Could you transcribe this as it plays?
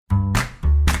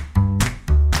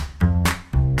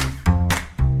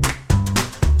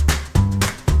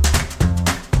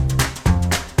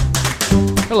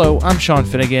Hello, I'm Sean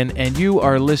Finnegan, and you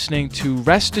are listening to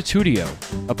Restitutio,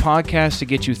 a podcast to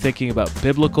get you thinking about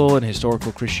biblical and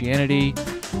historical Christianity,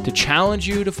 to challenge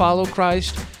you to follow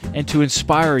Christ, and to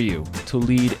inspire you to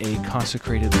lead a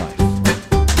consecrated life.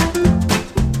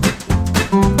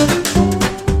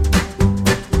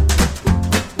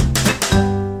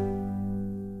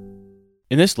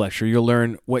 In this lecture, you'll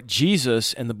learn what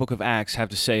Jesus and the book of Acts have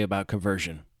to say about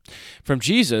conversion. From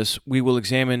Jesus, we will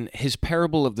examine his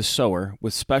parable of the sower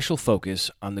with special focus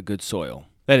on the good soil.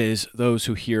 That is, those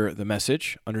who hear the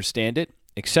message, understand it,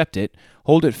 accept it,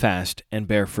 hold it fast, and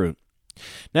bear fruit.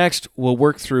 Next, we'll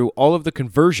work through all of the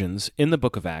conversions in the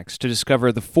book of Acts to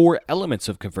discover the 4 elements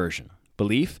of conversion: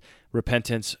 belief,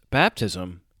 repentance,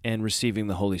 baptism, and receiving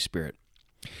the Holy Spirit.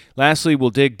 Lastly, we'll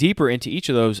dig deeper into each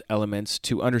of those elements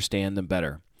to understand them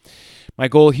better. My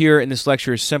goal here in this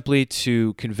lecture is simply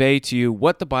to convey to you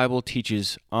what the Bible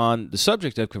teaches on the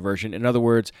subject of conversion. In other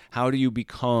words, how do you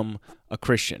become a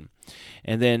Christian?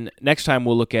 And then next time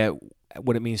we'll look at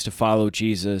what it means to follow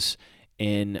Jesus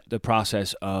in the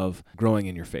process of growing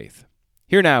in your faith.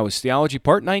 Here now is Theology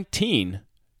Part 19,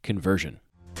 Conversion.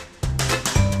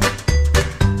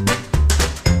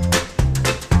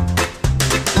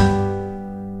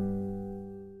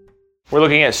 We're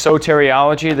looking at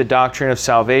soteriology, the doctrine of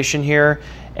salvation here,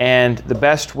 and the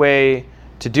best way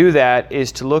to do that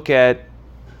is to look at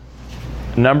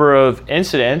a number of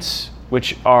incidents,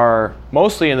 which are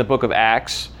mostly in the book of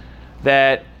Acts,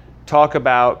 that talk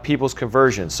about people's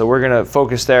conversion. So we're going to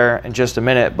focus there in just a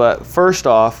minute, but first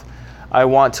off, I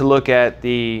want to look at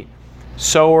the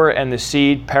sower and the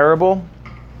seed parable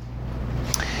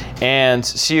and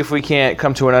see if we can't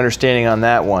come to an understanding on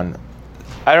that one.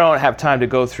 I don't have time to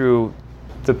go through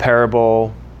the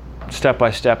parable step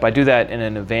by step. I do that in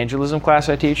an evangelism class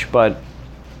I teach, but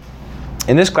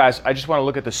in this class I just want to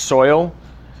look at the soil,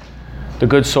 the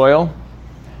good soil.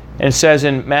 And it says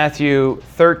in Matthew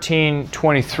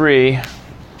 13:23,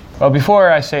 well, before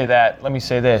I say that, let me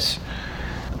say this.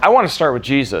 I want to start with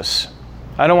Jesus.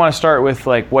 I don't want to start with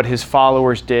like what his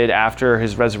followers did after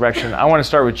his resurrection. I want to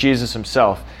start with Jesus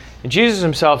himself. And Jesus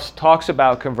himself talks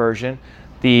about conversion,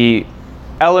 the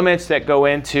elements that go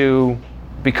into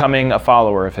becoming a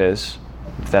follower of his.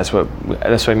 That's what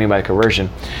I mean by conversion.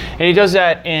 And he does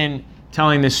that in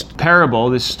telling this parable,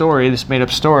 this story, this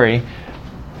made-up story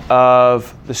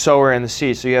of the sower and the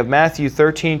seed. So you have Matthew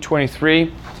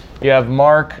 13:23, you have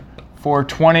Mark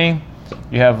 4:20,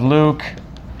 you have Luke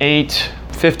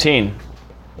 8:15.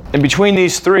 And between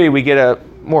these three, we get a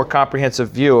more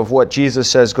comprehensive view of what Jesus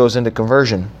says goes into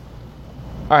conversion.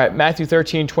 All right, Matthew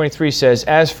 13:23 says,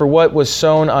 "As for what was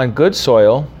sown on good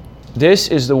soil, this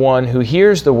is the one who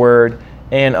hears the word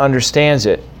and understands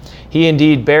it. He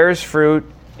indeed bears fruit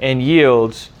and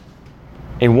yields,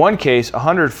 in one case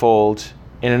 100-fold,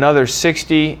 in another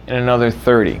 60, and another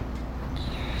 30.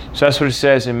 So that's what it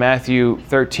says in Matthew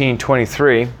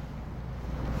 13:23,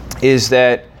 is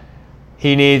that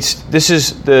he needs, this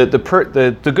is the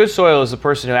good soil is the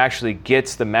person who actually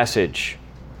gets the message.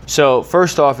 So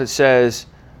first off, it says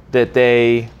that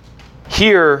they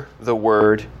hear the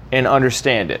word and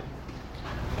understand it.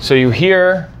 So you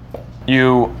hear,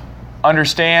 you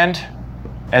understand,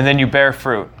 and then you bear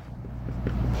fruit.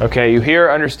 Okay, you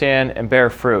hear, understand, and bear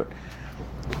fruit.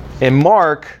 In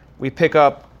Mark, we pick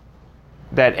up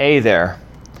that A there.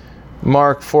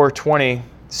 Mark 4:20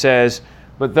 says,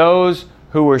 "But those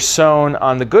who were sown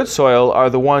on the good soil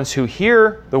are the ones who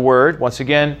hear the word." Once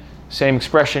again, same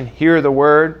expression, hear the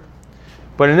word.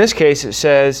 But in this case, it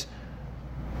says,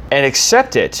 "and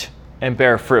accept it and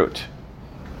bear fruit."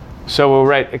 So we'll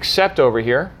write accept over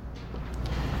here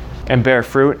and bear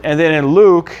fruit. And then in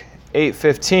Luke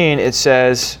 8:15, it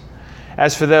says,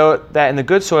 "As for that in the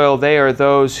good soil, they are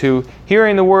those who,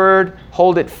 hearing the word,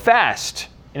 hold it fast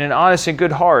in an honest and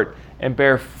good heart and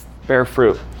bear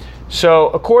fruit." So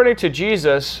according to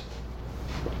Jesus,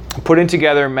 putting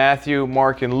together Matthew,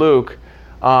 Mark, and Luke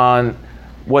on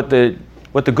what the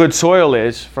good soil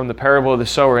is from the parable of the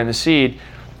sower and the seed,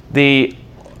 the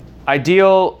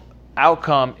ideal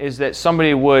outcome is that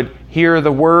somebody would hear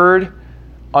the word,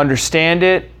 understand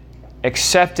it,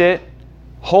 accept it,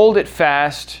 hold it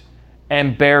fast,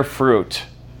 and bear fruit.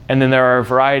 And then there are a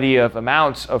variety of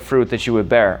amounts of fruit that you would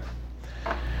bear.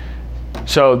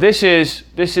 So this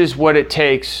is what it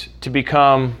takes to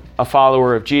become a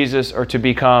follower of Jesus, or to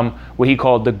become what he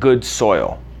called the good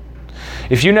soil.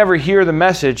 If you never hear the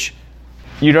message,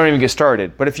 you don't even get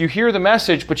started. But if you hear the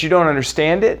message but you don't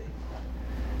understand it,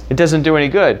 it doesn't do any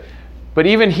good. But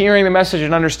even hearing the message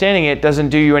and understanding it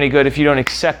doesn't do you any good if you don't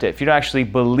accept it, if you don't actually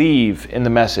believe in the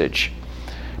message.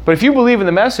 But if you believe in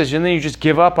the message and then you just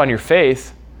give up on your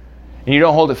faith and you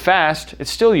don't hold it fast,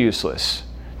 it's still useless.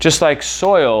 Just like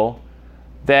soil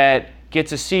that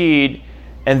gets a seed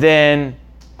and then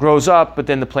grows up, but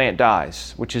then the plant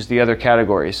dies, which is the other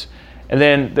categories. And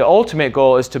then the ultimate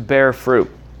goal is to bear fruit.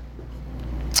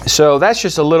 So that's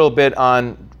just a little bit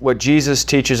on what Jesus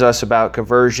teaches us about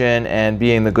conversion and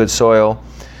being the good soil.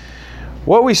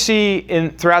 What we see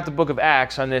throughout the book of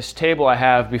Acts on this table I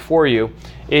have before you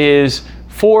is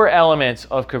 4 elements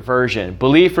of conversion: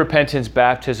 belief, repentance,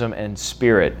 baptism, and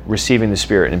Spirit, receiving the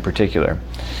Spirit in particular.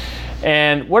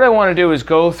 And what I want to do is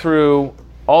go through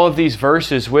all of these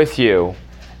verses with you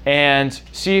and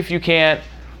see if you can't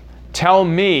tell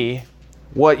me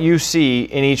what you see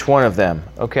in each one of them.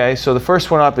 Okay, so the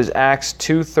first one up is Acts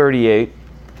 2:38.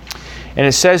 And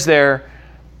it says there,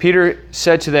 Peter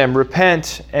said to them,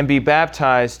 "Repent and be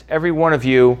baptized, every one of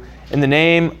you, in the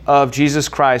name of Jesus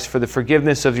Christ for the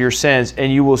forgiveness of your sins,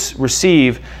 and you will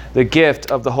receive the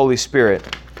gift of the Holy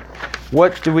Spirit."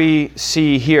 What do we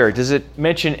see here? Does it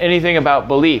mention anything about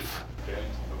belief?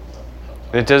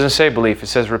 It doesn't say belief, it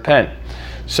says repent.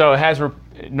 So it has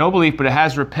no belief, but it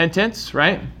has repentance,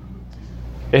 right?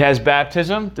 It has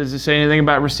baptism. Does it say anything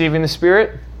about receiving the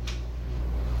Spirit?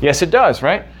 Yes, it does,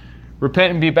 right?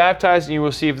 Repent and be baptized, and you will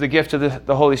receive the gift of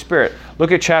the Holy Spirit.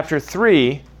 Look at chapter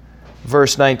 3,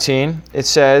 verse 19. It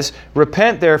says,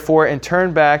 "Repent therefore and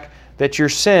turn back, that your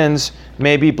sins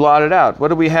may be blotted out." What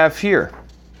do we have here?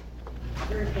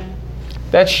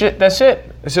 That's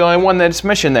it. It's the only one that's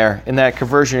mentioned there in that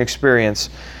conversion experience.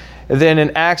 And then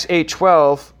in Acts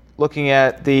 8:12, looking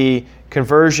at the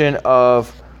conversion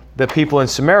of the people in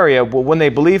Samaria, well, when they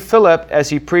believed Philip as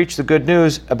he preached the good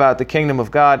news about the kingdom of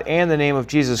God and the name of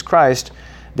Jesus Christ,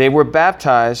 they were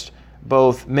baptized,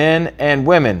 both men and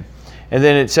women. And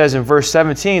then it says in verse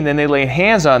 17, then they laid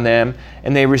hands on them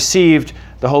and they received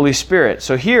the Holy Spirit.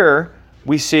 So here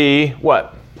we see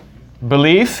what?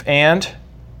 Belief and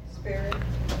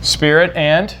Spirit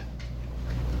and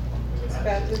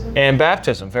baptism. And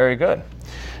baptism. Very good.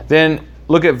 Then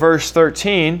look at verse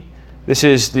 13. This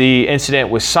is the incident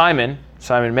with Simon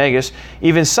Magus.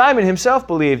 Even Simon himself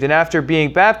believed, and after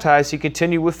being baptized, he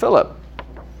continued with Philip.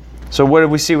 So what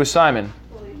did we see with Simon?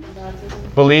 Belief and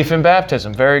baptism. Belief in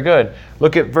baptism. Very good.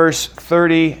 Look at verse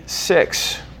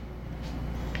 36.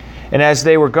 And as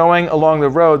they were going along the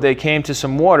road, they came to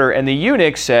some water, and the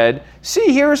eunuch said,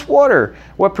 "See, here is water.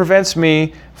 What prevents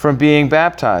me from being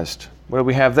baptized?" What do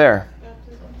we have there?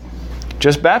 Baptism.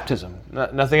 Just baptism.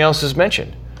 Nothing else is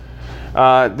mentioned.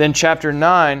 Then chapter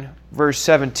 9, verse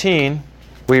 17,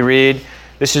 we read,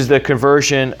 this is the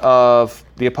conversion of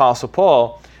the Apostle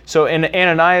Paul. So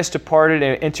Ananias departed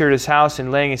and entered his house, and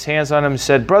laying his hands on him,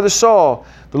 said, "Brother Saul,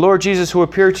 the Lord Jesus, who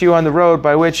appeared to you on the road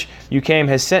by which you came,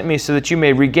 has sent me so that you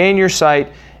may regain your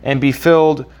sight and be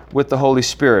filled with the Holy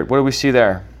Spirit." What do we see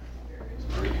there?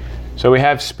 So we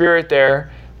have Spirit there,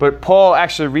 but Paul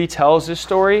actually retells this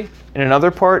story in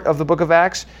another part of the book of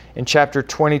Acts in chapter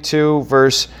 22,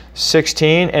 verse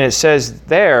 16. And it says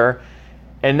there,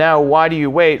 "And now why do you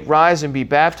wait? Rise and be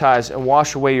baptized and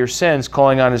wash away your sins,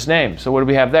 calling on his name." So what do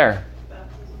we have there?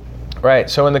 Baptism. Right.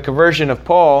 So in the conversion of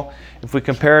Paul, if we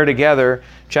compare together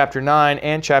chapter 9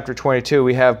 and chapter 22,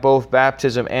 we have both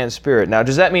baptism and Spirit. Now,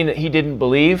 does that mean that he didn't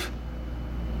believe?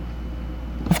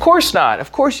 Of course not.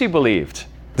 Of course he believed.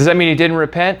 Does that mean he didn't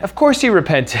repent? Of course he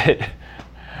repented.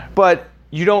 But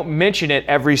you don't mention it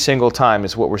every single time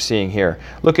is what we're seeing here.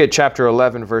 Look at chapter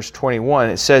 11, verse 21.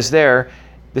 It says there,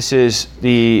 this is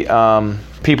the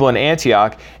people in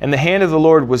Antioch, "And the hand of the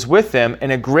Lord was with them,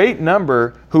 and a great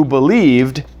number who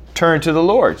believed turned to the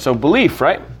Lord." So belief,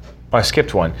 right? Oh, I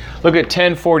skipped one. Look at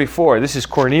 10:44. This is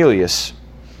Cornelius.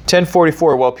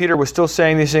 10:44. While Peter was still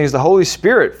saying these things, the Holy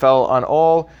Spirit fell on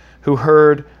all who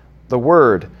heard the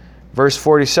word. Verse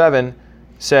 47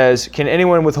 says, "Can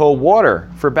anyone withhold water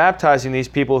for baptizing these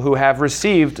people who have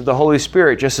received the Holy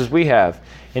Spirit just as we have?"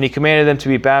 And he commanded them to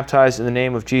be baptized in the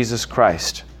name of Jesus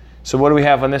Christ. So what do we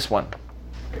have on this one?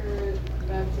 Spirit,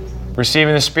 baptism.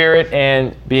 Receiving the Spirit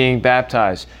and being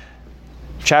baptized.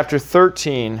 Chapter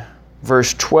 13,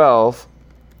 verse 12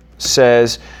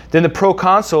 says, "Then the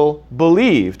proconsul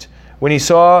believed when he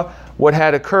saw what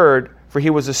had occurred, for he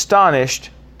was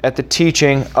astonished at the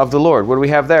teaching of the Lord." What do we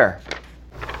have there?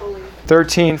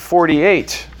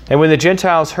 13:48. "And when the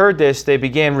Gentiles heard this, they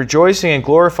began rejoicing and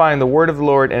glorifying the word of the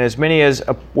Lord, and as many as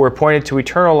were appointed to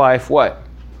eternal life," what?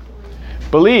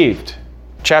 Believed.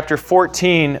 Chapter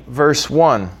 14, verse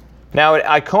 1. "Now at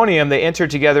Iconium they entered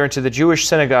together into the Jewish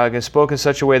synagogue and spoke in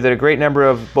such a way that a great number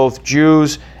of both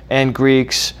Jews and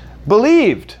Greeks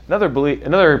believed."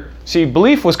 See,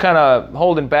 belief was kind of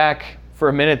holding back for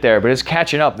a minute there, but it's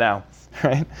catching up now,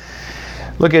 right?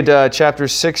 Look at chapter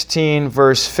 16,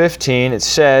 verse 15. It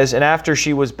says, "And after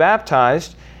she was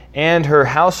baptized, and her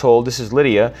household," this is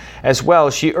Lydia, "as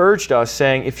well, she urged us,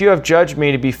 saying, 'If you have judged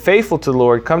me to be faithful to the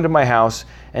Lord, come to my house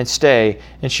and stay.'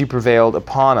 And she prevailed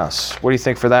upon us." What do you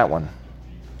think for that one?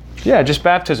 Yeah, just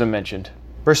baptism mentioned.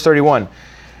 Verse 31.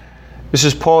 This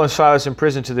is Paul and Silas in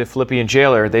prison to the Philippian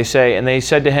jailer. They say, "And they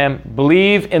said to him,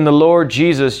 'Believe in the Lord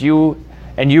Jesus, you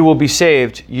will be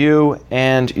saved, you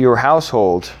and your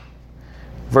household.'"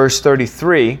 Verse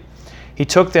 33. "He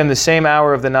took them the same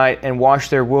hour of the night and washed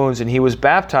their wounds, and he was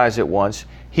baptized at once,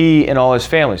 he and all his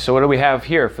family." So what do we have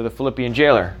here for the Philippian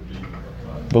jailer?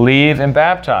 Believe and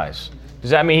baptize.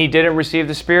 Does that mean he didn't receive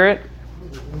the Spirit?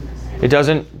 It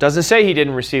doesn't say he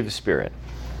didn't receive the Spirit.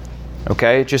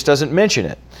 Okay, it just doesn't mention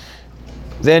it.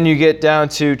 Then you get down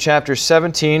to chapter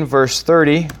 17, verse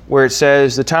 30, where it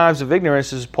says, "The times of ignorance,"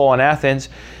 this is Paul in Athens,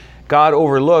 "God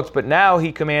overlooked, but now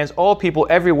he commands all people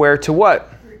everywhere to" what?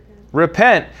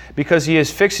 Repent, because he has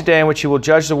fixed a day in which he will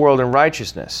judge the world in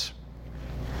righteousness.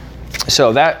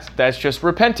 So that's just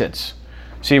repentance.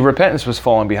 See, repentance was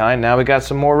falling behind. Now we got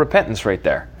some more repentance right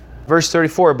there. Verse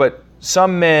 34, "But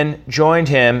some men joined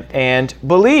him and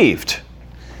believed."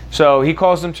 So he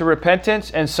calls them to repentance,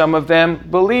 and some of them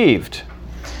believed.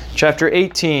 Chapter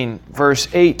 18, verse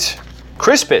 8.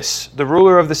 "Crispus, the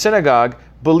ruler of the synagogue,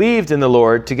 believed in the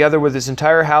Lord, together with his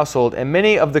entire household, and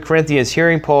many of the Corinthians,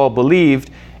 hearing Paul, believed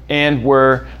and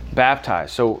were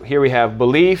baptized." So here we have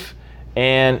belief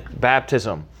and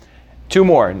baptism. Two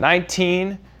more.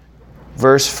 19,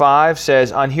 verse 5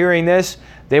 says, "On hearing this,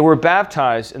 they were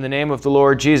baptized in the name of the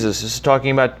Lord Jesus." This is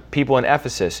talking about people in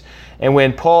Ephesus. "And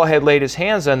when Paul had laid his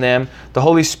hands on them, the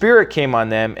Holy Spirit came on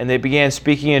them, and they began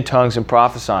speaking in tongues and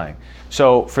prophesying."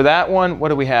 So for that one, what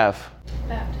do we have?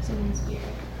 Baptism and Spirit.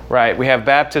 Right, we have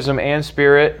baptism and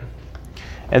Spirit.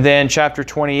 And then chapter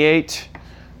 28,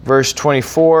 verse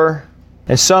 24,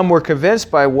 "And some were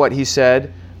convinced by what he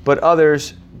said, but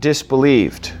others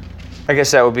disbelieved." I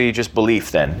guess that would be just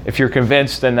belief then. If you're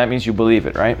convinced, then that means you believe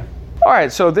it, right? All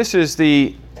right, so this is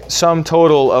the sum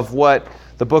total of what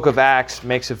the book of Acts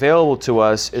makes available to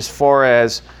us as far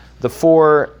as the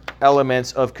four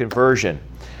elements of conversion.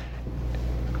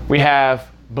 We have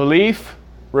belief,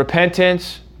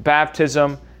 repentance,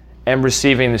 baptism, and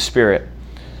receiving the Spirit.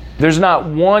 There's not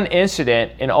one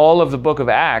incident in all of the book of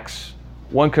Acts,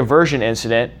 one conversion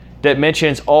incident, that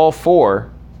mentions all four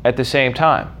at the same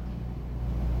time.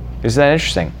 Isn't that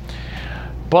interesting?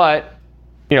 But,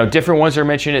 different ones are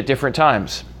mentioned at different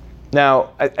times. Now,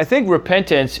 I think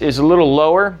repentance is a little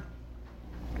lower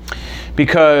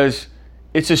because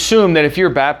it's assumed that if you're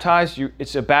baptized,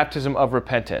 it's a baptism of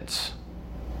repentance.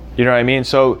 You know what I mean?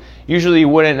 So usually you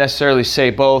wouldn't necessarily say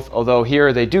both, although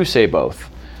here they do say both.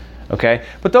 Okay?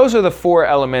 But those are the four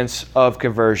elements of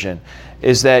conversion,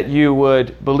 is that you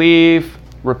would believe,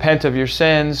 repent of your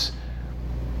sins,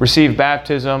 receive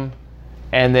baptism,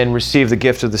 and then receive the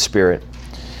gift of the Spirit.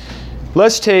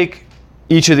 Let's take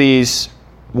each of these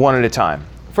one at a time.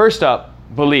 First up,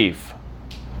 believe.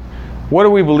 What are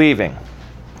we believing?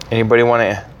 Anybody want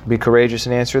to be courageous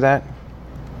and answer that?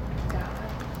 God.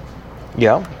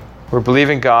 Yeah. We're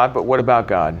believing God, but what about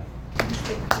God? He's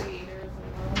the creator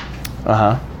of the world.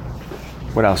 Uh-huh.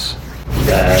 What else?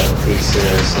 That he sent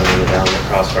his son down the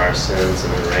cross for our sins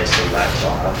and then raised him back to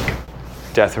life.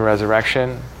 Death and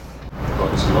resurrection.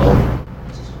 God's love.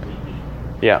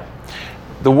 Yeah.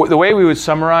 The way we would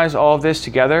summarize all of this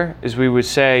together is we would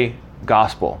say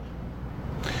gospel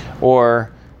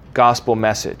or gospel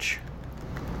message.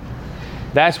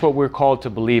 That's what we're called to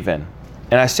believe in.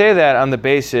 And I say that on the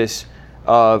basis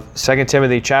of 2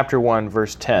 Timothy chapter 1,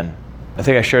 verse 10. I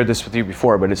think I shared this with you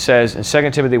before, but it says in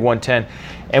 2 Timothy 1:10,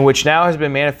 "And which now has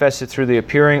been manifested through the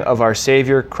appearing of our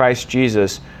Savior Christ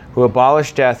Jesus, who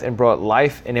abolished death and brought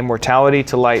life and immortality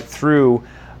to light through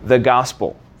the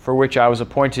gospel, for which I was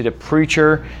appointed a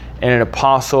preacher and an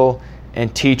apostle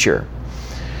and teacher."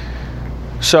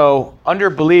 So under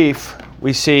belief,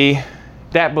 we see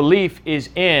that belief is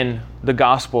in the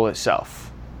gospel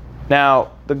itself. Now,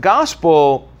 the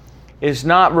gospel is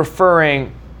not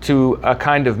referring to a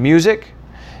kind of music.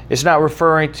 It's not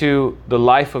referring to the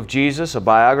life of Jesus, a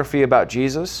biography about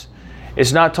Jesus.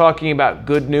 It's not talking about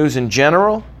good news in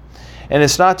general. And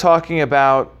it's not talking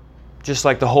about just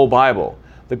like the whole Bible.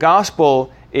 The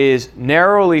gospel is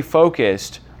narrowly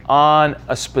focused on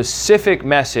a specific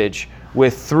message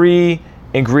with three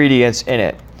ingredients in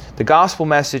it. The gospel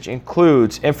message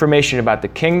includes information about the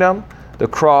kingdom, the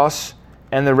cross,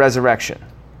 and the resurrection.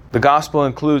 The gospel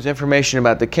includes information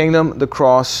about the kingdom, the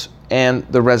cross, and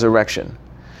the resurrection.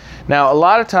 Now, a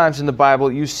lot of times in the Bible,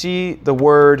 you see the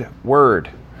word.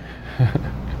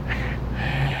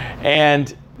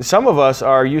 And some of us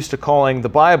are used to calling the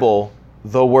Bible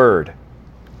the Word,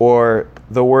 or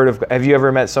the Word of God. Have you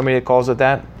ever met somebody that calls it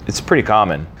that? It's pretty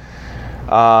common.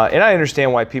 And I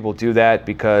understand why people do that,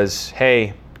 because,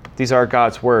 hey, these are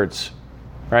God's words,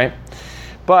 right?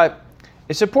 But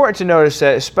it's important to notice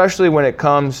that, especially when it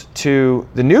comes to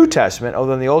the New Testament,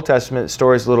 although in the Old Testament the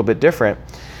story is a little bit different,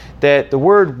 that the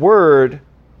word word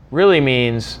really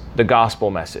means the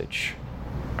gospel message,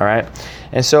 all right?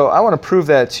 And so I want to prove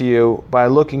that to you by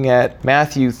looking at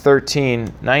Matthew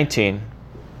 13:19.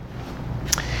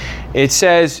 It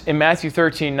says in Matthew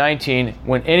 13:19,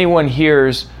 when anyone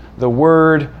hears the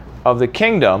word of the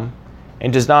kingdom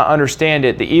and does not understand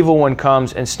it, the evil one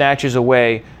comes and snatches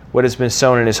away what has been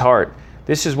sown in his heart.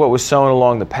 This is what was sown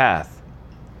along the path.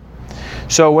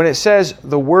 So when it says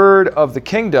the word of the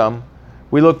kingdom,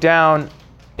 we look down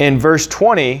in verse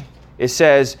 20, it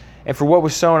says, and for what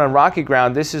was sown on rocky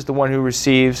ground, this is the one who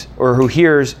receives or who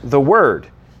hears the word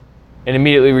and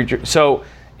immediately so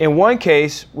in one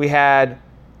case, we had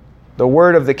the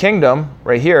word of the kingdom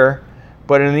right here,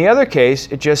 but in the other case,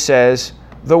 it just says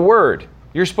the word.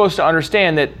 You're supposed to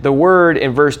understand that the word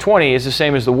in verse 20 is the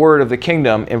same as the word of the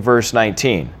kingdom in verse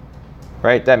 19,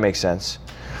 right? That makes sense.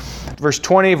 Verse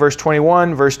 20, verse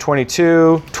 21, verse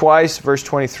 22, twice, verse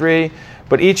 23,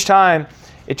 but each time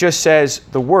it just says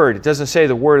the word. It doesn't say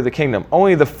the word of the kingdom.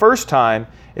 Only the first time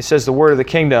it says the word of the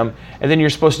kingdom, and then you're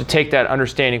supposed to take that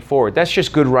understanding forward. That's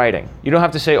just good writing. You don't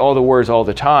have to say all the words all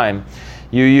the time.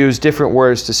 You use different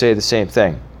words to say the same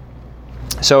thing.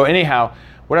 So anyhow,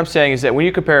 what I'm saying is that when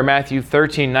you compare Matthew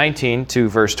 13:19 to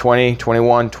verse 20,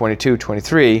 21, 22,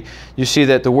 23, you see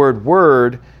that the word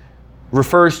word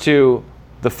refers to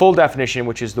the full definition,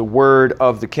 which is the word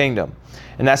of the kingdom.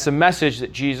 And that's the message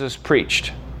that Jesus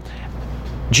preached.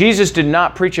 Jesus did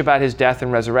not preach about his death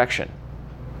and resurrection.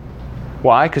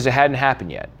 Why? Because it hadn't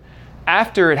happened yet.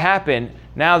 After it happened,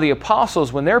 now the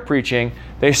apostles, when they're preaching,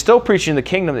 they're still preaching the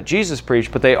kingdom that Jesus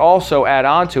preached, but they also add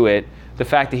on to it the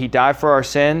fact that he died for our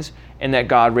sins and that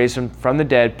God raised him from the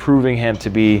dead, proving him to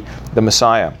be the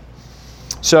Messiah.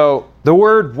 So the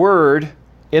word word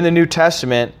in the New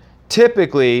Testament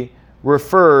typically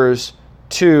refers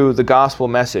to the gospel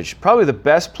message. Probably the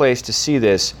best place to see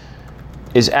this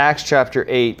is Acts chapter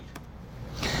 8.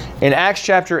 In Acts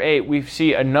chapter 8, we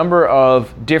see a number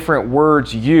of different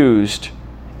words used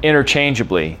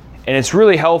interchangeably. And it's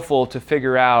really helpful to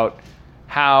figure out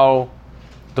how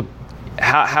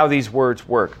these words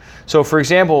work. So for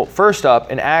example, first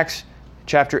up in Acts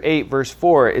chapter 8, verse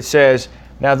 4, it says,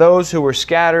 now those who were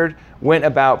scattered went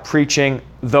about preaching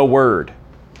the word.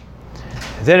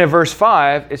 Then in verse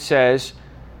 5, it says,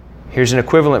 here's an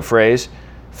equivalent phrase,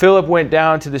 Philip went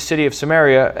down to the city of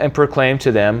Samaria and proclaimed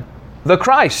to them the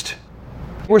Christ.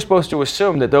 We're supposed to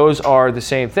assume that those are the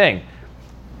same thing.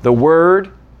 The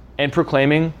word and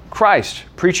proclaiming Christ.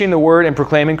 Preaching the word and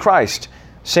proclaiming Christ.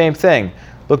 Same thing.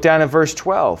 Look down at verse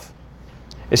 12.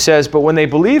 It says, but when they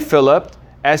believed Philip,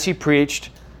 as he preached,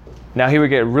 now here we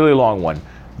get a really long one,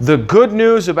 the good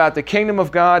news about the kingdom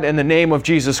of God and the name of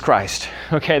Jesus Christ.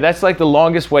 Okay, that's like the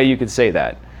longest way you could say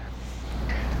that.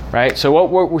 Right? So what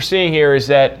we're seeing here is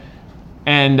that,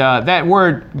 and that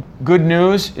word good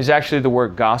news is actually the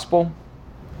word gospel.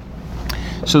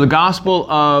 So the gospel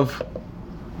of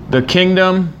the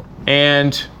kingdom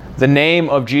and the name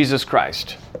of Jesus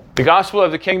Christ. The gospel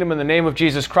of the kingdom and the name of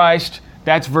Jesus Christ,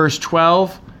 that's verse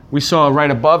 12. We saw right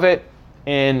above it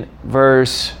in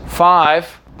verse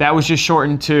 5. That was just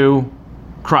shortened to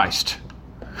Christ.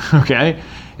 Okay?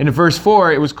 And in verse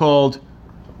 4, it was called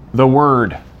the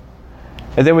Word.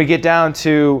 And then we get down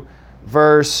to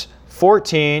verse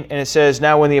 14, and it says,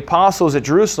 now when the apostles at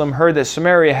Jerusalem heard that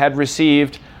Samaria had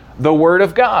received the Word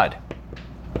of God.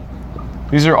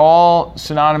 These are all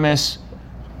synonymous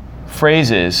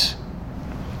phrases.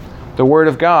 The Word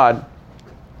of God.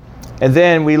 And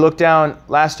then we look down,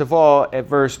 last of all, at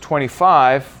verse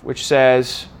 25, which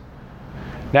says,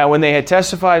 now when they had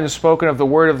testified and spoken of the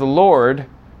word of the Lord,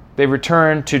 they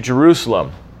returned to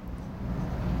Jerusalem.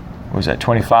 What was that,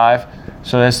 25?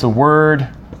 So that's the word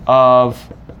of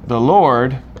the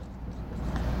Lord.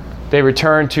 They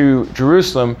returned to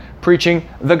Jerusalem preaching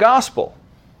the gospel.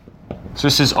 So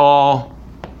this is all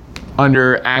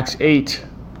under Acts 8.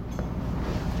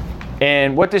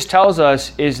 And what this tells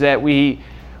us is that we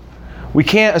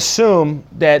can't assume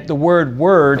that the word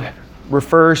word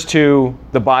refers to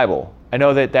the Bible. I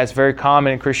know that that's very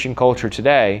common in Christian culture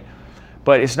today,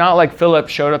 but it's not like Philip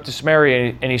showed up to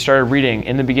Samaria and he started reading,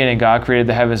 in the beginning God created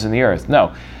the heavens and the earth.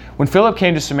 No. When Philip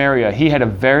came to Samaria, he had a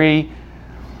very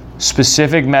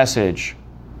specific message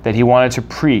that he wanted to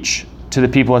preach to the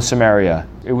people in Samaria.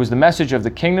 It was the message of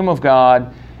the kingdom of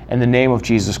God and the name of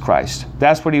Jesus Christ.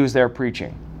 That's what he was there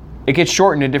preaching. It gets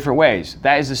shortened in different ways.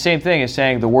 That is the same thing as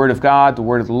saying the word of God, the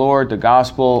word of the Lord, the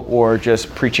gospel, or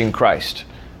just preaching Christ.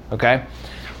 Okay?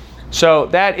 So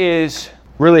that is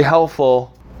really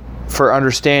helpful for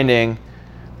understanding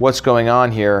what's going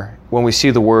on here when we see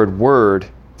the word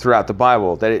throughout the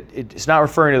Bible. That it's not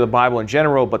referring to the Bible in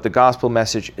general, but the gospel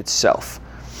message itself.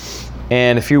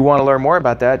 And if you want to learn more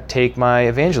about that, take my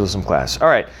evangelism class. All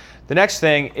right. The next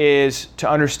thing is to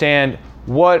understand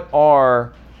what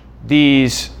are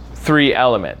these three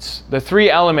elements. The three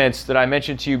elements that I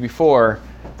mentioned to you before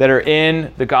that are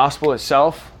in the gospel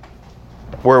itself,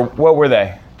 what were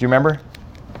they? Do you remember?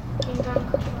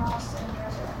 Kingdom, cross, and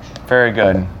resurrection. Very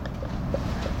good.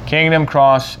 Kingdom,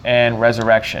 cross, and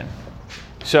resurrection.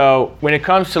 So when it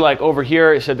comes to like over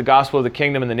here, it said the gospel of the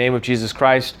kingdom in the name of Jesus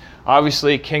Christ.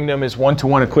 Obviously, kingdom is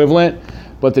one-to-one equivalent,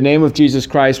 but the name of Jesus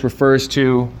Christ refers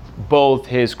to both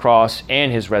his cross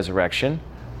and his resurrection.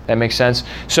 That makes sense?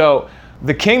 So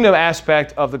the kingdom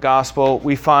aspect of the gospel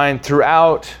we find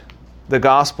throughout the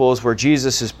gospels where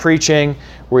Jesus is preaching,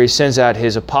 where he sends out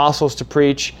his apostles to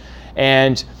preach.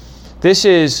 And this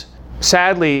is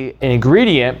sadly an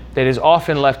ingredient that is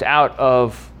often left out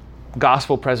of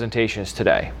gospel presentations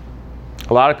today.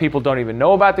 A lot of people don't even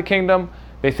know about the kingdom.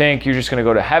 They think you're just going to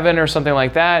go to heaven or something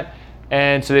like that,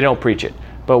 and so they don't preach it.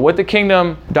 But what the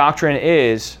kingdom doctrine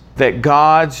is that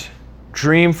God's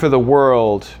dream for the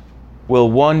world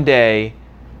will one day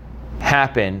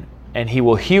happen, and he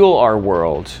will heal our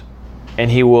world, and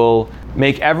he will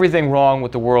make everything wrong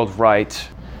with the world right.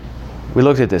 We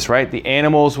looked at this, right? The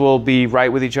animals will be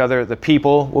right with each other. The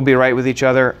people will be right with each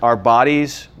other. Our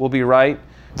bodies will be right.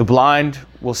 The blind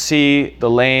will see. The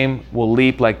lame will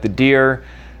leap like the deer.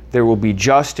 There will be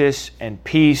justice and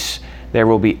peace. There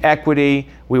will be equity.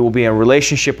 We will be in a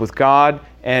relationship with God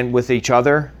and with each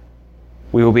other.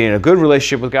 We will be in a good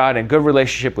relationship with God and good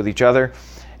relationship with each other.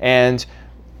 And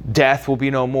death will be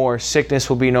no more. Sickness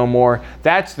will be no more.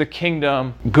 That's the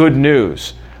kingdom good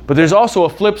news. But there's also a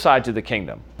flip side to the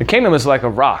kingdom. The kingdom is like a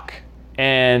rock.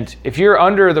 And if you're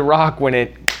under the rock when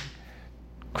it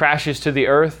crashes to the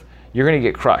earth, you're going to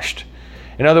get crushed.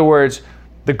 In other words,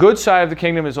 the good side of the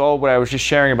kingdom is all what I was just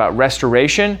sharing about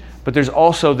restoration, but there's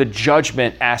also the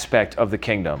judgment aspect of the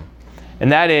kingdom.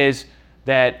 And that is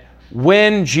that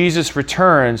when Jesus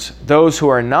returns, those who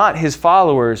are not his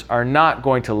followers are not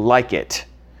going to like it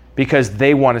because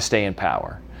they want to stay in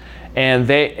power. And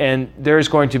there's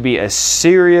going to be a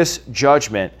serious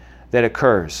judgment that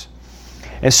occurs.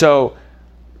 And so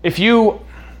if you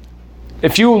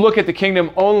look at the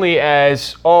kingdom only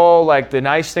as all like the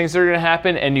nice things that are going to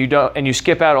happen, and you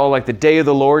skip out all like the day of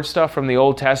the Lord stuff from the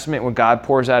Old Testament when God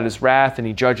pours out his wrath and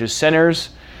he judges sinners,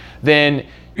 then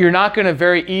you're not going to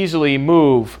very easily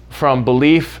move from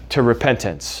belief to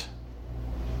repentance,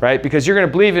 right? Because you're going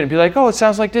to believe it and be like, oh, it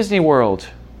sounds like Disney World.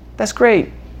 That's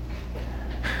great.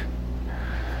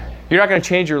 You're not going to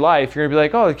change your life. You're going to be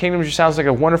like, oh, the kingdom just sounds like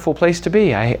a wonderful place to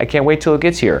be. I can't wait till it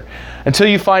gets here. Until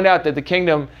you find out that the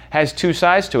kingdom has two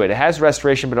sides to it. It has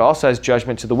restoration, but it also has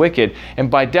judgment to the wicked.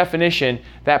 And by definition,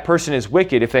 that person is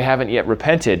wicked if they haven't yet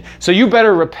repented. So you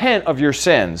better repent of your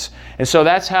sins. And so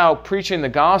that's how preaching the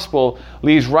gospel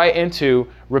leads right into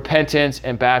repentance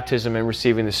and baptism and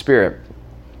receiving the Spirit.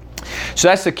 So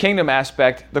that's the kingdom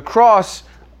aspect. The cross,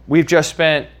 we've just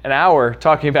spent an hour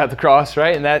talking about the cross,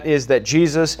 right? And that is that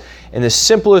Jesus, in the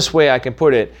simplest way I can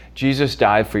put it, Jesus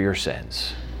died for your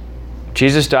sins.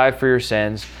 Jesus died for your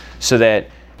sins so that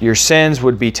your sins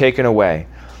would be taken away.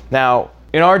 Now,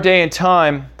 in our day and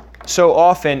time, so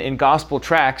often in gospel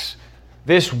tracts,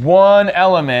 this one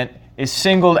element is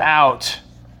singled out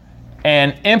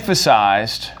and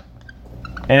emphasized,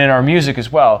 and in our music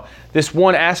as well. This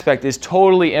one aspect is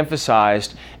totally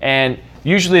emphasized, and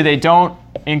usually they don't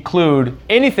include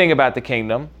anything about the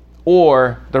kingdom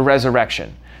or the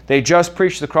resurrection. They just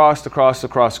preach the cross, the cross, the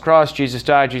cross, the cross. Jesus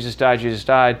died, Jesus died, Jesus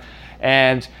died.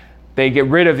 And they get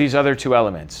rid of these other two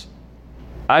elements.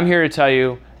 I'm here to tell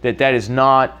you that that is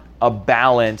not a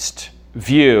balanced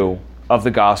view of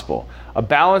the gospel. A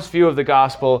balanced view of the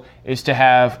gospel is to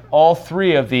have all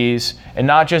three of these and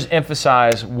not just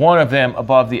emphasize one of them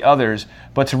above the others,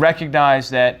 but to recognize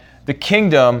that the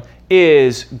kingdom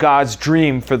is God's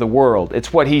dream for the world.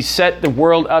 It's what he set the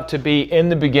world up to be in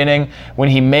the beginning when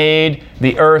he made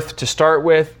the earth to start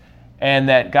with, and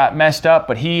that got messed up.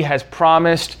 But he has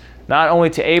promised not only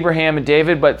to Abraham and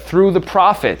David, but through the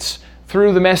prophets,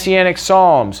 through the Messianic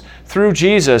Psalms, through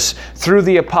Jesus, through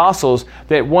the apostles,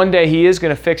 that one day he is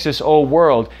going to fix this old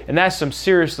world. And that's some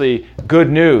seriously good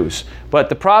news. But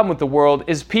the problem with the world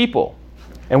is people.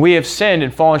 And we have sinned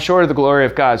and fallen short of the glory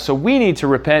of God. So we need to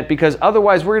repent, because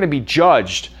otherwise we're going to be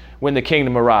judged when the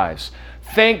kingdom arrives.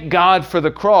 Thank God for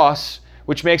the cross,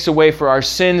 which makes a way for our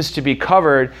sins to be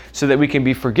covered so that we can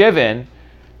be forgiven.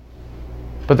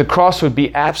 But the cross would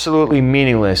be absolutely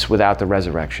meaningless without the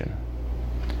resurrection.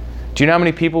 Do you know how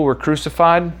many people were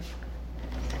crucified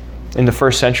in the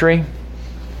first century?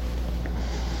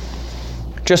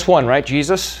 Just one, right?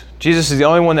 Jesus. Jesus is the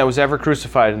only one that was ever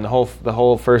crucified in the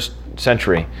whole first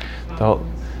century.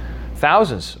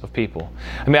 Thousands of people.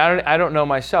 I mean, I don't know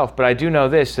myself, but I do know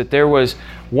this, that there was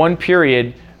one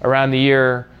period around the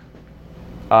year,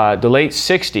 the late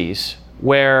 60s,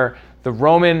 where the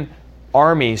Roman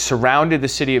army surrounded the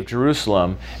city of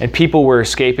Jerusalem and people were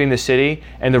escaping the city,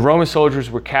 and the Roman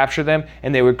soldiers would capture them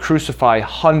and they would crucify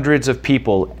hundreds of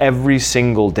people every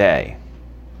single day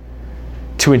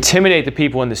to intimidate the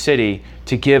people in the city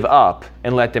to give up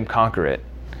and let them conquer it.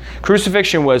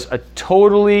 Crucifixion was a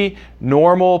totally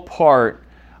normal part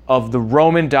of the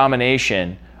Roman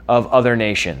domination of other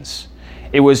nations.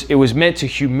 It was meant to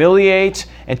humiliate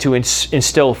and to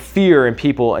instill fear in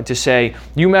people and to say,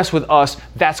 you mess with us,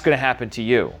 that's going to happen to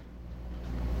you.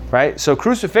 Right? So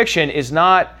crucifixion it's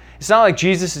not like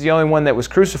Jesus is the only one that was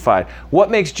crucified. What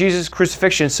makes Jesus'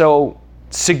 crucifixion so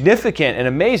significant and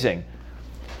amazing?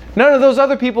 None of those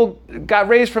other people got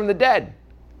raised from the dead.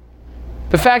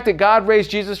 The fact that God raised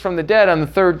Jesus from the dead on the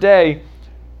third day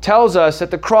tells us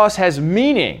that the cross has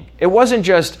meaning. It wasn't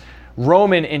just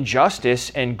Roman injustice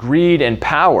and greed and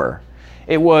power.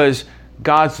 It was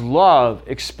God's love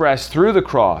expressed through the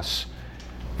cross.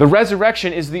 The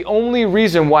resurrection is the only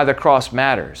reason why the cross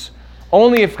matters.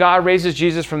 Only if God raises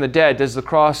Jesus from the dead does the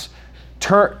cross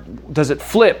does it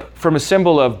flip from a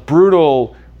symbol of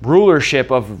brutal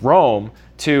rulership of Rome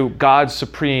to God's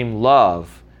supreme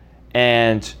love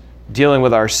and dealing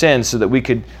with our sins so that we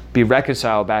could be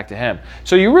reconciled back to Him.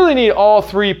 So you really need all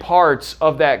three parts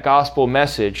of that gospel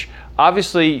message.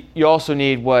 Obviously, you also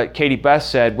need what Katie Beth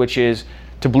said, which is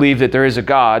to believe that there is a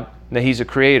God, and that He's a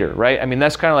creator, right? I mean,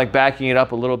 that's kind of like backing it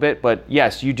up a little bit, but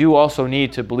yes, you do also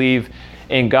need to believe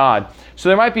in God. So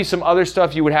there might be some other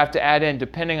stuff you would have to add in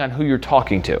depending on who you're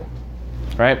talking to,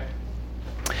 right?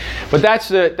 But that's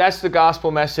the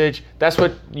gospel message. That's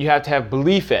what you have to have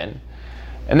belief in.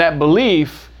 And that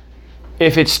belief,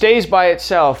 if it stays by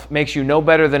itself, makes you no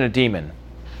better than a demon.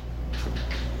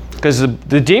 Because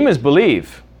the demons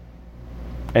believe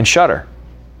and shudder.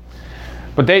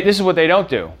 But this is what they don't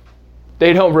do.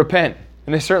 They don't repent.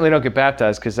 And they certainly don't get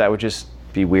baptized because that would just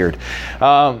be weird.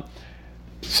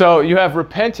 So you have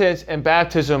repentance and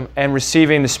baptism and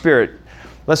receiving the Spirit.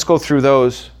 Let's go through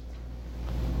those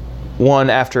one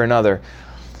after another.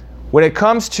 When it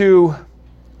comes to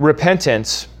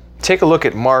repentance, take a look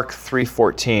at Mark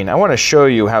 3:14. I want to show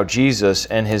you how Jesus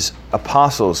and His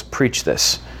apostles preach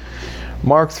this.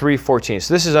 Mark 3:14.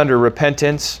 So this is under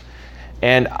repentance.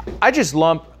 And I just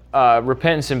lump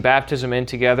repentance and baptism in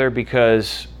together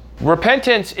because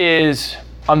repentance is,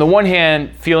 on the one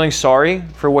hand, feeling sorry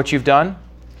for what you've done.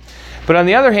 But on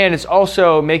the other hand, it's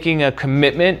also making a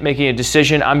commitment, making a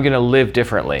decision, I'm going to live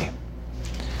differently.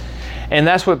 And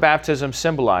that's what baptism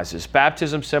symbolizes.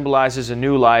 Baptism symbolizes a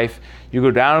new life. You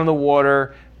go down in the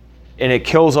water and it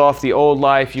kills off the old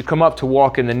life. You come up to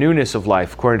walk in the newness of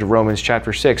life, according to Romans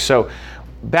chapter 6. So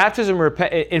baptism,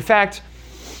 in fact,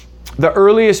 the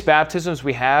earliest baptisms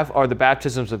we have are the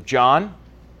baptisms of John.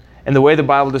 And the way the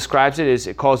Bible describes it is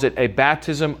it calls it a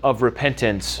baptism of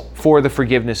repentance for the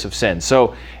forgiveness of sins.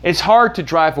 So it's hard to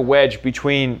drive a wedge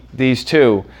between these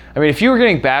two. I mean, if you were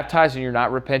getting baptized and you're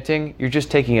not repenting, you're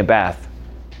just taking a bath,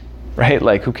 right?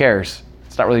 Like, who cares?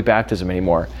 It's not really baptism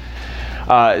anymore.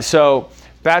 So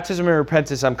baptism and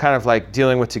repentance, I'm kind of like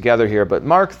dealing with together here. But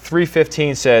Mark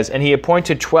 3:15 says, and He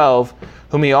appointed 12,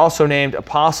 whom He also named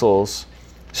apostles,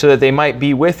 so that they might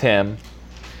be with Him,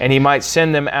 and He might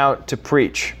send them out to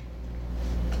preach.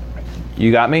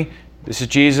 You got me? This is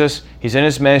Jesus. He's in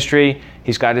His ministry.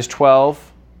 He's got His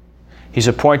 12. He's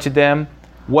appointed them.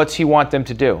 What's He want them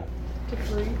to do? To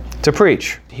preach. To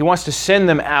preach. He wants to send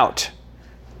them out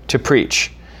to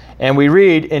preach. And we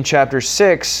read in chapter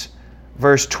 6,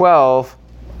 verse 12,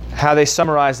 how they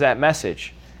summarize that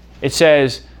message. It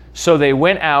says, so they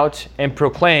went out and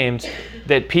proclaimed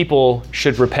that people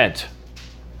should repent.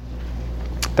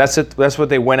 That's it. That's what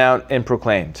they went out and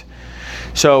proclaimed.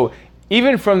 So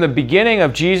even from the beginning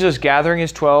of Jesus gathering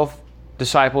His 12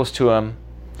 disciples to Him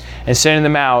and sending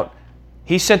them out,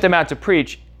 He sent them out to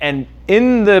preach. And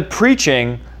in the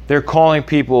preaching, they're calling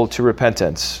people to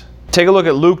repentance. Take a look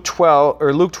at Luke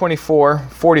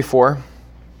 24:44.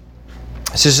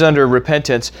 This is under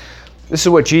repentance. This is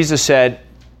what Jesus said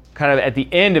kind of at the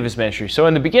end of his ministry. So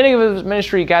in the beginning of his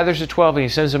ministry, he gathers the 12 and he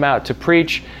sends them out to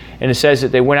preach. And it says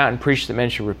that they went out and preached that men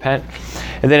should repent.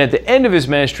 And then at the end of his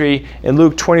ministry, in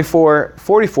Luke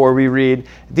 24:44, we read,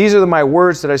 "These are my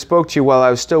words that I spoke to you while I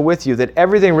was still with you, that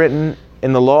everything written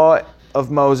in the law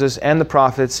of Moses and the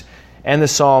prophets and the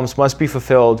Psalms must be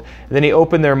fulfilled." And then he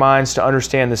opened their minds to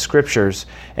understand the scriptures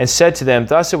and said to them,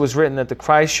 "Thus it was written that the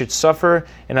Christ should suffer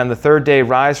and on the third day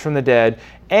rise from the dead,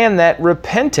 and that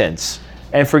repentance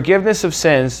and forgiveness of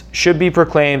sins should be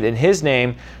proclaimed in his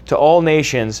name to all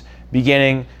nations,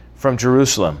 beginning from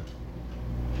Jerusalem."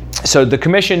 So the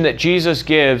commission that Jesus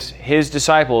gives his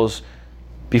disciples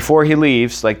before he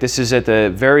leaves, like this is at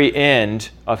the very end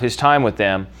of his time with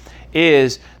them,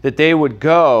 is that they would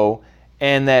go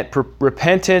and that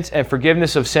repentance and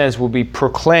forgiveness of sins will be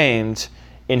proclaimed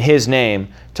in his name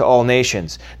to all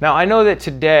nations. Now, I know that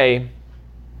today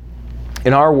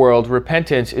in our world,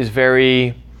 repentance is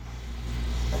very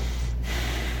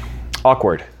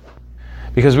awkward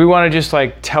because we want to just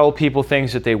like tell people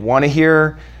things that they want to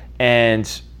hear,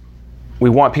 and we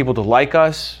want people to like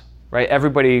us, right?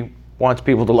 Everybody wants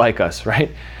people to like us, right?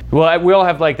 Well, we all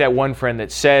have like that one friend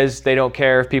that says they don't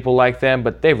care if people like them,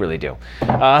 but they really do.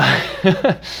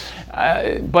 But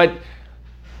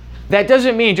that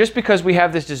doesn't mean just because we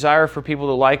have this desire for people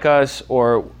to like us,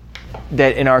 or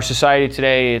that in our society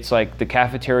today, it's like the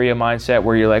cafeteria mindset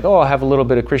where you're like, oh, I'll have a little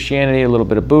bit of Christianity, a little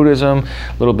bit of Buddhism,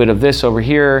 a little bit of this over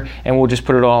here, and we'll just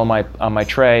put it all on my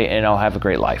tray and I'll have a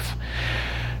great life.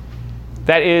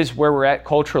 That is where we're at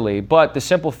culturally, but the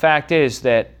simple fact is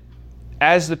that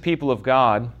as the people of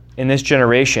God in this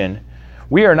generation,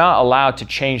 we are not allowed to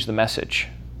change the message.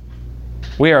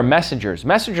 We are messengers.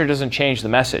 Messenger doesn't change the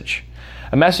message.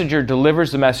 A messenger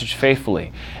delivers the message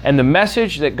faithfully. And the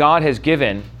message that God has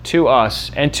given to us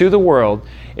and to the world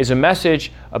is a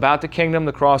message about the kingdom,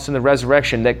 the cross, and the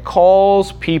resurrection that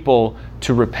calls people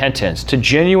to repentance, to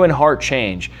genuine heart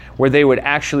change, where they would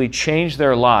actually change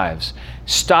their lives,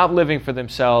 stop living for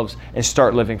themselves, and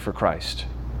start living for Christ.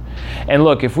 And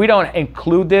look, if we don't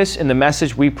include this in the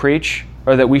message we preach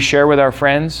or that we share with our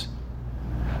friends,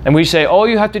 and we say, all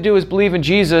you have to do is believe in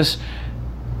Jesus,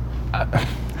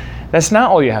 that's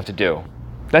not all you have to do.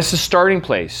 That's the starting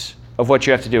place of what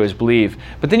you have to do is believe.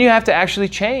 But then you have to actually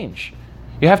change.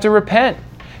 You have to repent.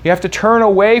 You have to turn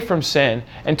away from sin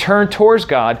and turn towards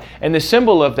God. And the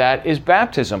symbol of that is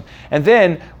baptism. And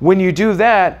then when you do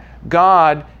that,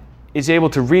 God is able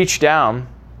to reach down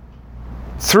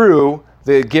through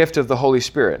the gift of the Holy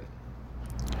Spirit.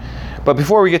 But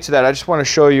before we get to that, I just want to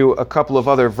show you a couple of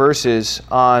other verses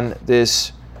on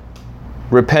this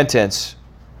repentance.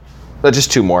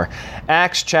 Just two more.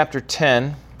 Acts chapter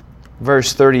 10,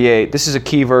 verse 38. This is a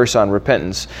key verse on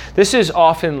repentance. This is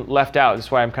often left out.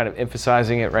 That's why I'm kind of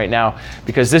emphasizing it right now,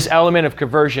 because this element of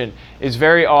conversion is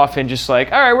very often just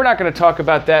like, all right, we're not going to talk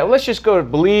about that. Let's just go to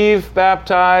believe,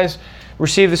 baptize,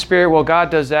 receive the Spirit. Well, God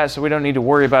does that, so we don't need to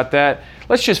worry about that.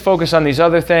 Let's just focus on these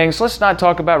other things. Let's not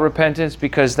talk about repentance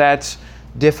because that's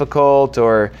difficult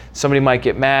or somebody might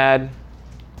get mad.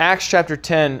 Acts chapter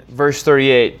 10, verse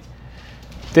 38.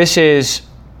 This is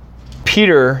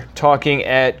Peter talking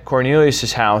at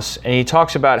Cornelius' house, and he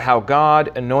talks about how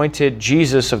God anointed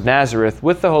Jesus of Nazareth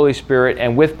with the Holy Spirit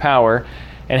and with power,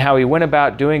 and how he went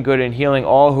about doing good and healing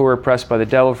all who were oppressed by the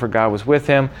devil, for God was with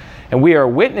him. And we are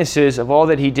witnesses of all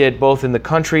that he did, both in the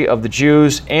country of the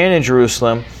Jews and in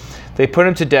Jerusalem. They put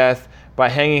him to death by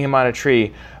hanging him on a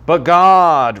tree. But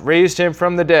God raised him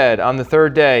from the dead on the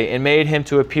third day and made him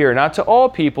to appear, not to all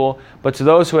people, but to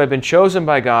those who had been chosen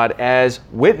by God as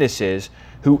witnesses,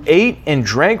 who ate and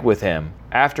drank with him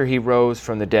after he rose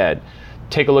from the dead.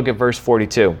 Take a look at verse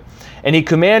 42. And he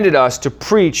commanded us to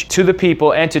preach to the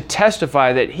people and to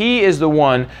testify that he is the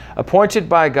one appointed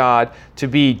by God to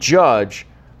be judge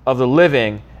of the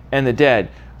living and the dead.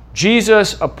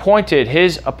 Jesus appointed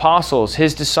his apostles,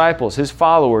 his disciples, his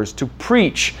followers to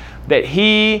preach that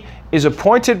he is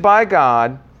appointed by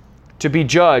God to be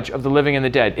judge of the living and the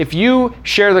dead. If you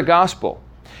share the gospel,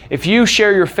 if you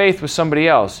share your faith with somebody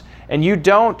else, and you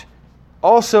don't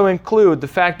also include the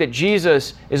fact that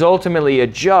Jesus is ultimately a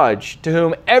judge to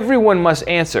whom everyone must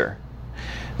answer,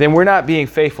 then we're not being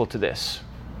faithful to this.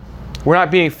 We're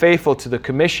not being faithful to the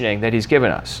commissioning that he's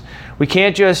given us. We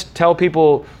can't just tell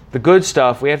people the good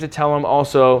stuff. We have to tell them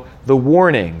also the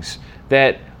warnings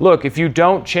that, look, if you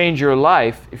don't change your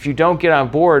life, if you don't get on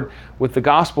board with the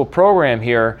gospel program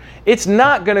here, it's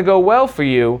not going to go well for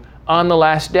you on the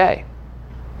last day.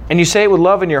 And you say it with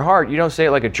love in your heart. You don't say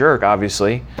it like a jerk,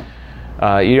 obviously.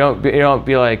 You don't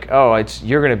be like, oh,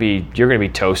 you're going to be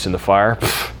toast in the fire.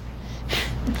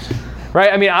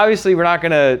 Right? I mean, obviously we're not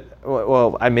going to,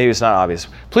 well, maybe it's not obvious.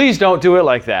 Please don't do it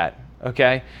like that,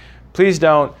 okay? Please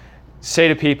don't say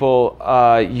to people,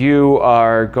 you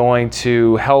are going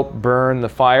to help burn the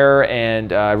fire,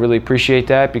 and I really appreciate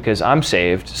that because I'm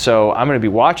saved, so I'm going to be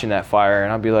watching that fire,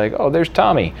 and I'll be like, oh, there's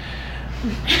Tommy.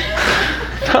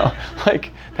 No,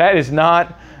 like, that is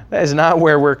not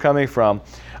where we're coming from.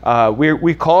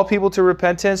 We call people to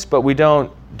repentance, but we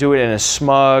don't do it in a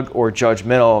smug or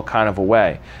judgmental kind of a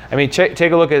way. I mean, take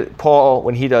a look at Paul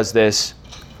when he does this.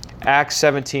 Acts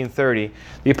 17:30.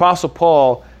 The Apostle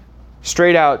Paul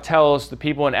straight out tells the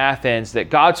people in Athens that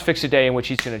God's fixed a day in which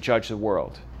he's going to judge the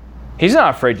world. He's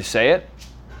not afraid to say it.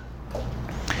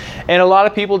 And a lot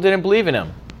of people didn't believe in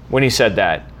him when he said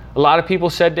that. A lot of people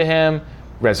said to him,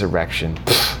 resurrection,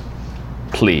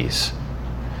 please.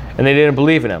 And they didn't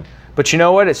believe in him. But you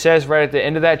know what? It says right at the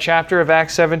end of that chapter of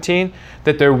Acts 17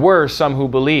 that there were some who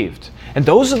believed. And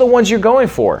those are the ones you're going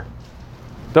for.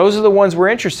 Those are the ones we're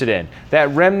interested in. That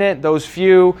remnant, those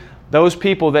few, those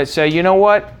people that say, you know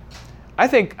what? I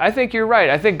think you're right.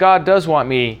 I think God does want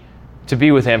me to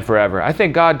be with him forever. I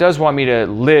think God does want me to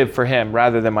live for him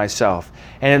rather than myself.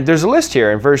 And there's a list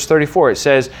here in verse 34. It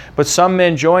says, but some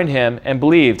men joined him and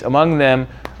believed, among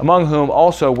whom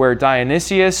also were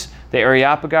Dionysius, the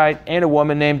Areopagite, and a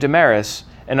woman named Damaris,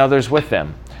 and others with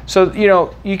them. So,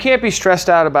 you can't be stressed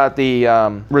out about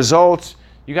the results.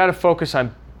 You got to focus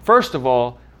on, first of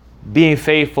all, being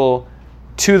faithful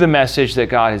to the message that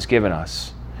God has given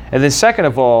us. And then second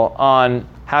of all, on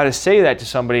how to say that to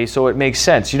somebody so it makes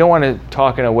sense. You don't want to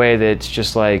talk in a way that's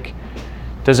just like,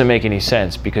 doesn't make any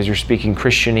sense because you're speaking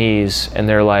Christianese and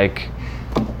they're like,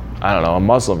 I don't know, a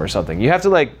Muslim or something. You have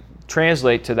to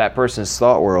translate to that person's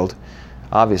thought world,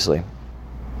 obviously.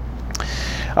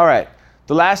 All right,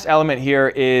 the last element here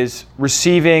is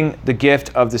receiving the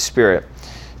gift of the Spirit.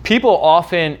 People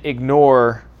often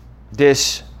ignore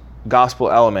this gospel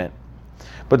element,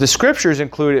 but the scriptures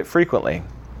include it frequently.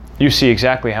 You see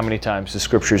exactly how many times the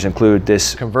scriptures include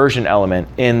this conversion element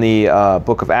in the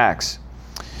book of Acts.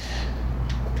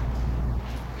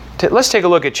 Let's take a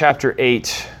look at chapter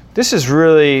 8. This is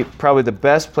really probably the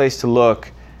best place to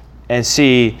look and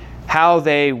see how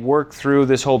they work through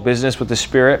this whole business with the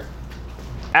Spirit.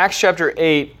 Acts chapter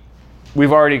 8,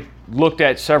 we've already looked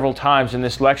at several times in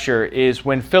this lecture, is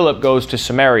when Philip goes to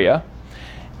Samaria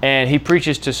and he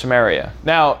preaches to Samaria.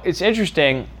 Now, it's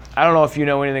interesting. I don't know if you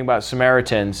know anything about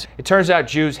Samaritans. It turns out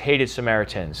Jews hated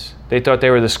Samaritans. They thought they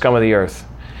were the scum of the earth.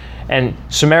 And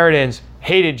Samaritans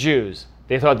hated Jews.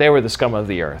 They thought they were the scum of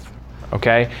the earth.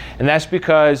 Okay? And that's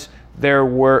because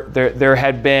there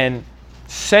had been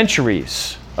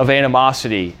centuries of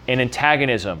animosity and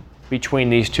antagonism between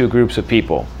these two groups of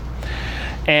people.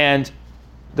 And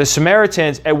the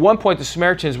Samaritans, at one point the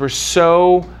Samaritans were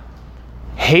so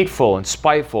hateful and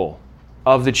spiteful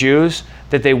of the Jews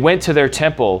that they went to their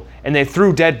temple and they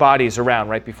threw dead bodies around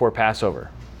right before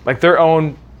Passover. Like their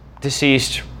own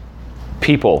deceased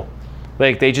people.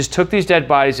 Like they just took these dead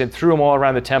bodies and threw them all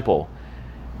around the temple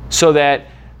so that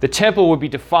the temple would be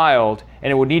defiled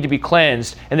and it would need to be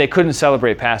cleansed and they couldn't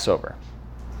celebrate Passover.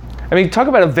 I mean, talk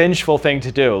about a vengeful thing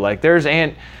to do. Like there's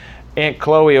Aunt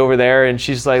Chloe over there and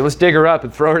she's like, let's dig her up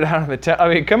and throw her down in the temple.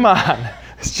 I mean, come on.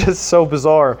 It's just so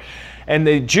bizarre. And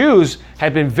the Jews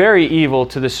had been very evil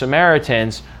to the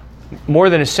Samaritans more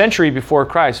than a century before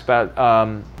Christ. About,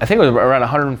 I think it was around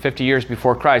 150 years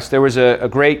before Christ. There was a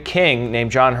great king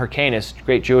named John Hyrcanus,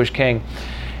 great Jewish king,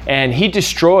 and he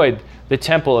destroyed the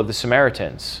temple of the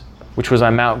Samaritans, which was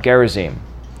on Mount Gerizim,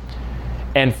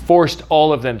 and forced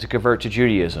all of them to convert to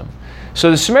Judaism. So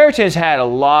the Samaritans had a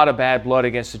lot of bad blood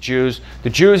against the Jews. The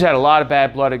Jews had a lot of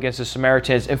bad blood against the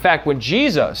Samaritans. In fact, when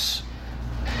Jesus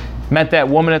met that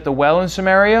woman at the well in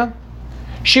Samaria,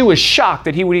 she was shocked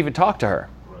that he would even talk to her.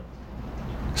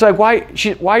 It's like, why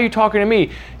are you talking to me?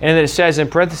 And then it says in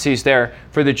parentheses there,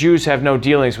 for the Jews have no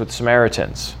dealings with the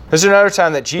Samaritans. There's another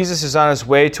time that Jesus is on his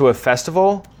way to a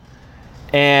festival,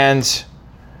 and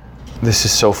this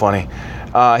is so funny.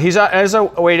 He's on his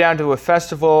way down to a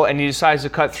festival, and he decides to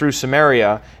cut through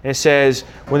Samaria. And it says,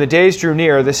 when the days drew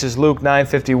near, this is Luke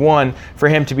 9:51, for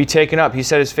him to be taken up, he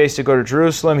set his face to go to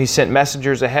Jerusalem. He sent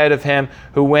messengers ahead of him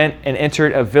who went and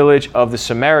entered a village of the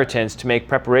Samaritans to make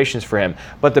preparations for him.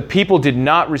 But the people did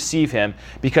not receive him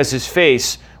because his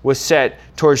face was set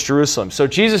towards Jerusalem. So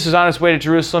Jesus is on his way to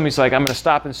Jerusalem. He's like, I'm going to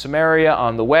stop in Samaria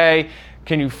on the way.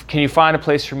 Can you find a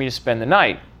place for me to spend the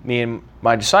night? Me and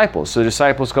my disciples. So the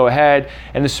disciples go ahead,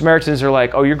 and the Samaritans are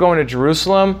like, oh, you're going to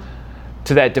Jerusalem,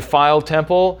 to that defiled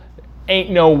temple? Ain't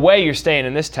no way you're staying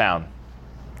in this town.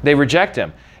 They reject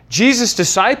him. Jesus'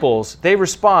 disciples, they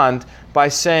respond by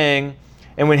saying,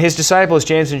 And when his disciples,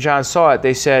 James and John, saw it,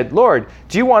 they said, "Lord,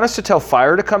 do you want us to tell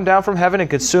fire to come down from heaven and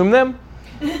consume them?"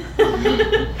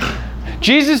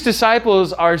 Jesus'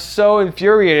 disciples are so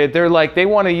infuriated. They're like, they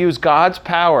want to use God's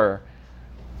power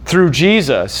through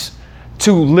Jesus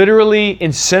to literally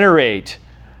incinerate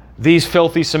these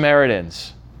filthy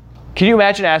Samaritans. Can you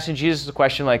imagine asking Jesus the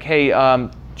question like, "Hey,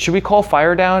 should we call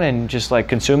fire down and just like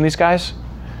consume these guys?"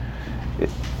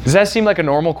 Does that seem like a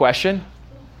normal question?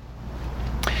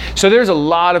 So there's a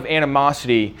lot of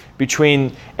animosity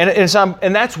between, and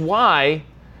that's why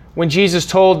when Jesus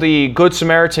told the Good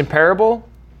Samaritan parable,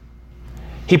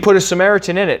 he put a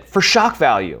Samaritan in it for shock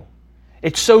value.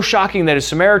 It's so shocking that a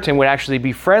Samaritan would actually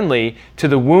be friendly to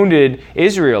the wounded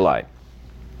Israelite.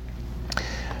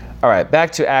 All right,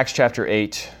 back to Acts chapter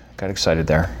 8. Got excited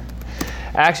there.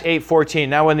 Acts 8:14.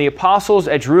 Now when the apostles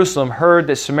at Jerusalem heard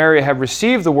that Samaria had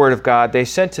received the word of God, they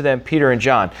sent to them Peter and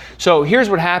John. So here's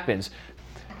what happens.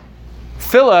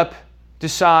 Philip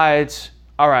decides,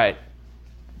 all right,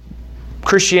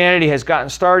 Christianity has gotten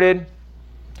started.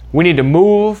 We need to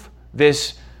move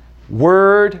this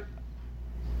word.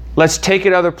 Let's take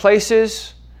it other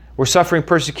places. We're suffering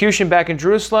persecution back in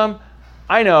Jerusalem.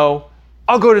 I know,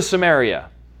 I'll go to Samaria.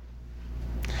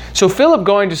 So Philip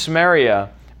going to Samaria,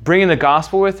 bringing the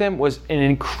gospel with him, was an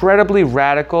incredibly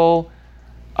radical,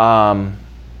 I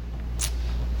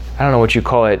don't know what you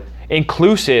call it,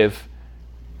 inclusive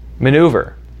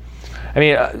maneuver. I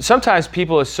mean, sometimes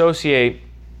people associate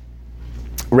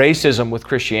racism with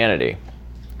Christianity.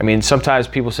 I mean, sometimes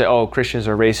people say, oh, Christians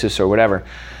are racist or whatever.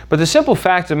 But the simple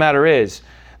fact of the matter is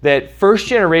that first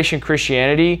generation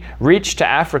Christianity reached to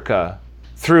Africa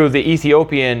through the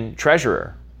Ethiopian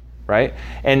treasurer, right?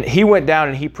 And he went down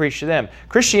and he preached to them.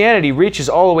 Christianity reaches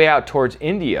all the way out towards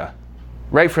India,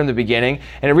 right from the beginning,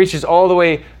 and it reaches all the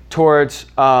way towards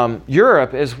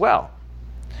Europe as well.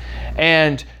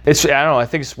 And it's, I don't know, I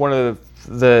think it's one of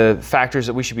the factors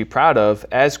that we should be proud of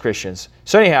as Christians.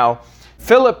 So anyhow,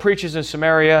 Philip preaches in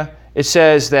Samaria. It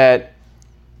says that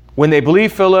when they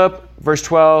believed Philip, verse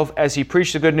 12, as he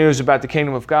preached the good news about the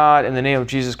kingdom of God in the name of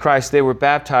Jesus Christ, they were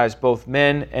baptized, both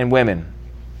men and women.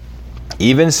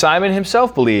 Even Simon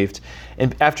himself believed,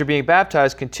 and after being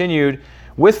baptized, continued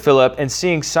with Philip, and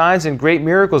seeing signs and great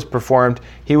miracles performed,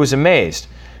 he was amazed.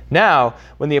 Now,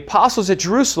 when the apostles at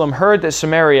Jerusalem heard that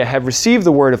Samaria had received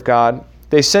the word of God,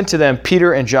 they sent to them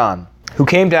Peter and John, who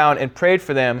came down and prayed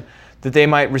for them that they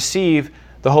might receive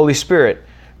the Holy Spirit.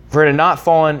 For it had not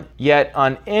fallen yet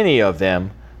on any of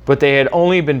them, but they had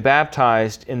only been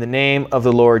baptized in the name of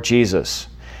the Lord Jesus.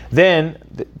 Then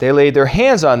they laid their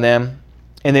hands on them,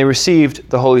 and they received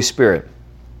the Holy Spirit.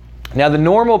 Now, the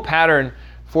normal pattern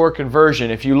for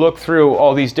conversion, if you look through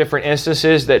all these different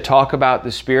instances that talk about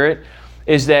the Spirit,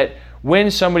 is that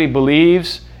when somebody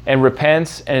believes and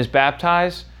repents and is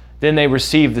baptized, then they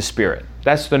receive the Spirit.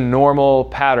 That's the normal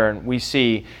pattern we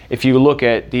see if you look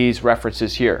at these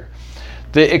references here.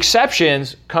 The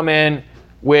exceptions come in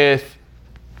with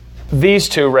these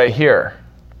two right here.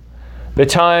 The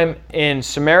time in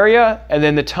Samaria and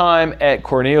then the time at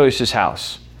Cornelius'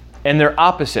 house. And they're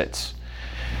opposites.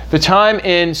 The time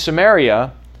in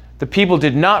Samaria, the people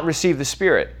did not receive the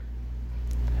Spirit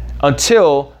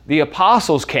until the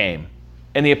apostles came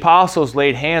and the apostles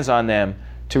laid hands on them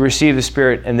to receive the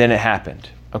Spirit, and then it happened.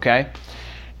 Okay?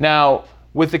 Now,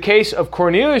 with the case of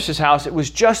Cornelius' house, it was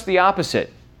just the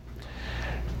opposite.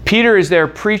 Peter is there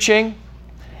preaching.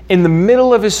 In the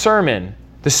middle of his sermon,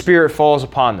 the Spirit falls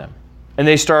upon them. And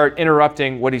they start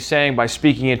interrupting what he's saying by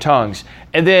speaking in tongues.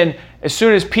 And then as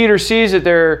soon as Peter sees that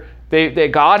that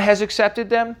God has accepted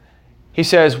them, he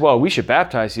says, well, we should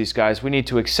baptize these guys. We need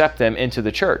to accept them into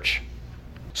the church.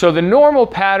 So the normal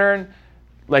pattern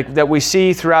like that we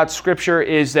see throughout Scripture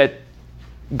is that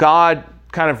God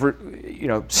kind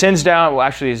of sends down, well,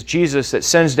 actually it's Jesus that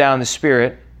sends down the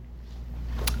Spirit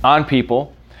on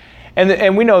people.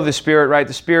 And we know the Spirit, right?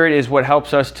 The Spirit is what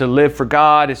helps us to live for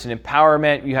God. It's an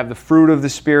empowerment. You have the fruit of the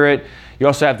Spirit. You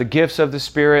also have the gifts of the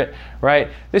Spirit, right?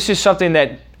 This is something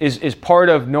that is part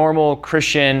of normal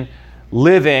Christian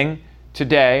living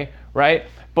today, right?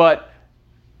 But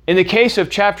in the case of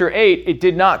chapter 8, it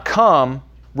did not come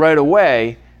right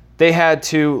away. They had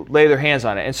to lay their hands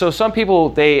on it. And so some people,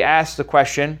 they ask the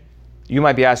question, you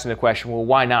might be asking the question, well,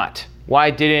 why not? Why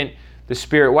didn't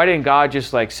God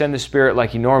just send the Spirit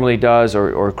like he normally does,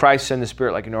 or Christ send the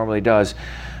Spirit like he normally does?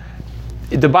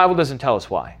 The Bible doesn't tell us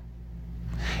why.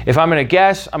 If I'm going to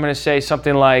guess, I'm going to say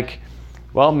something like,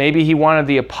 well, maybe he wanted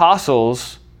the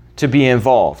apostles to be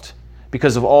involved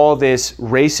because of all this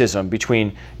racism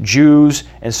between Jews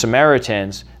and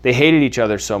Samaritans. They hated each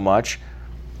other so much.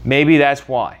 Maybe that's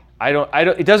why.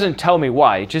 It doesn't tell me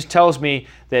why. It just tells me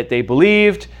that they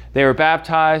believed, they were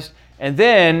baptized, and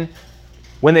then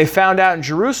when they found out in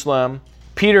Jerusalem,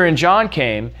 Peter and John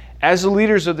came as the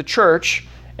leaders of the church,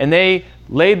 and they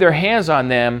laid their hands on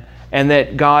them, and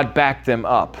that God backed them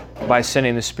up by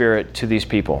sending the Spirit to these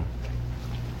people.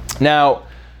 Now,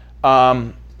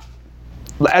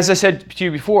 as I said to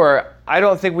you before, I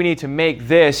don't think we need to make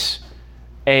this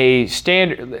a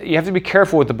standard. You have to be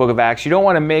careful with the book of Acts. You don't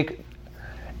want to make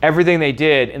everything they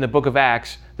did in the book of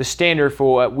Acts the standard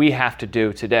for what we have to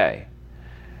do today.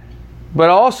 But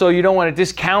also, you don't want to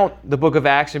discount the book of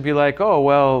Acts and be like, oh,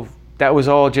 well, that was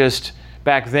all just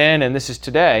back then and this is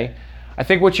today. I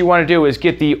think what you want to do is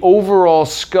get the overall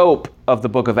scope of the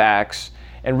book of Acts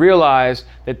and realize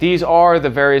that these are the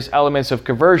various elements of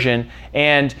conversion.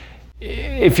 And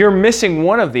if you're missing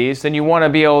one of these, then you want to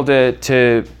be able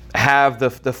to have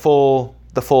the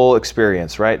full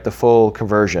experience, right? The full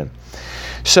conversion.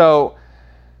 So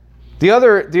the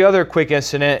other quick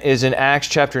incident is in Acts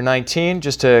chapter 19,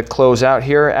 just to close out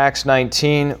here. Acts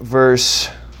 19, verse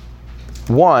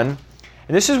 1.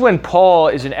 And this is when Paul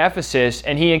is in Ephesus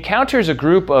and he encounters a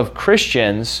group of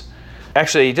Christians.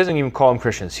 Actually, he doesn't even call them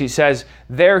Christians. He says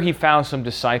there he found some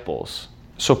disciples.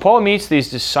 So Paul meets these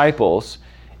disciples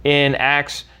in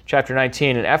Acts chapter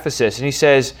 19 in Ephesus, and he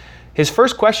says, his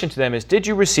first question to them is, did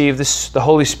you receive the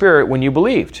Holy Spirit when you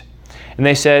believed? And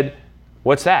they said,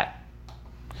 what's that?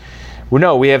 Well,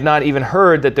 no, we have not even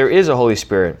heard that there is a Holy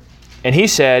Spirit. And he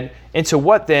said, into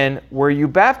what then were you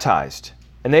baptized?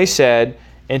 And they said,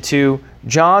 into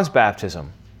John's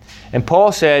baptism. And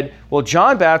Paul said, well,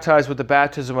 John baptized with the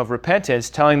baptism of repentance,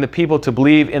 telling the people to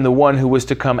believe in the one who was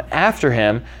to come after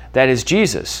him, that is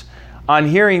Jesus. On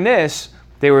hearing this,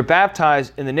 they were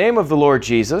baptized in the name of the Lord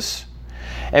Jesus.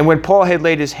 And when Paul had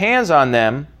laid his hands on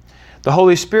them, the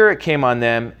Holy Spirit came on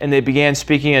them, and they began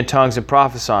speaking in tongues and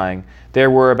prophesying.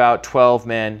 There were about 12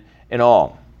 men in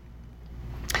all.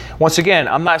 Once again,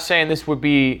 I'm not saying this would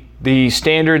be the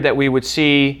standard that we would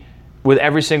see with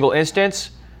every single instance,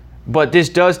 but this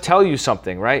does tell you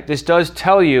something, right? This does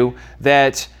tell you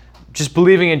that just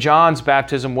believing in John's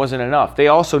baptism wasn't enough. They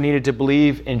also needed to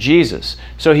believe in Jesus.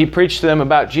 So he preached to them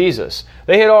about Jesus.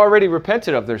 They had already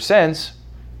repented of their sins,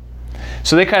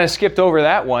 so they kind of skipped over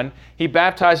that one. He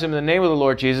baptized them in the name of the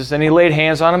Lord Jesus, and he laid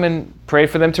hands on them and prayed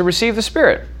for them to receive the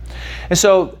Spirit. And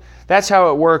so that's how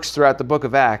it works throughout the book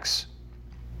of Acts.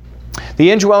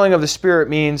 The indwelling of the Spirit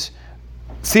means,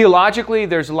 theologically,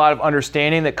 there's a lot of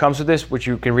understanding that comes with this, which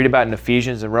you can read about in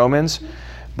Ephesians and Romans.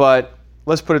 But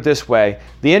let's put it this way.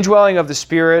 The indwelling of the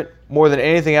Spirit, more than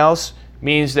anything else,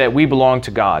 means that we belong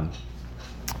to God.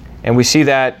 And we see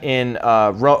that in,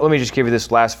 let me just give you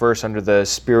this last verse under the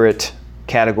Spirit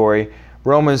category.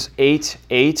 Romans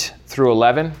 8 through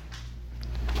 11.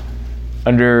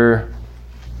 Under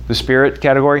the Spirit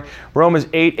category. Romans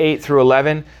 8 through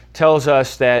 11 tells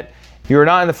us that you are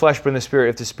not in the flesh but in the Spirit.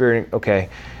 If the Spirit, okay,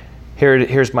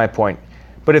 here's my point.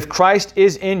 But if Christ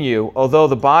is in you, although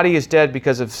the body is dead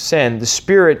because of sin, the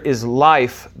Spirit is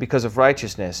life because of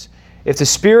righteousness. If the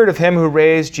Spirit of him who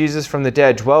raised Jesus from the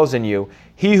dead dwells in you,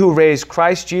 he who raised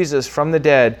Christ Jesus from the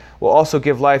dead will also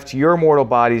give life to your mortal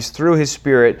bodies through his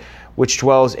Spirit which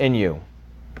dwells in you.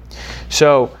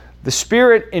 So the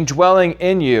Spirit indwelling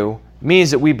in you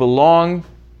means that we belong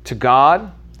to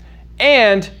God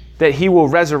and that he will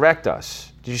resurrect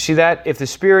us. Did you see that? If the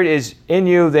Spirit is in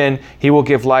you, then he will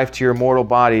give life to your mortal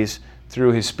bodies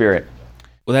through his Spirit.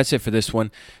 Well, that's it for this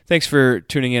one. Thanks for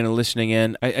tuning in and listening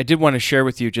in. I did want to share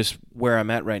with you just where I'm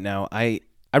at right now. I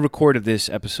recorded this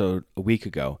episode a week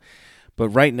ago, but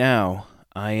right now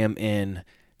I am in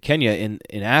Kenya in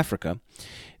Africa,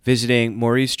 visiting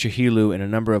Maurice Chihilu and a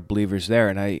number of believers there,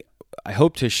 and I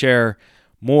hope to share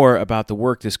more about the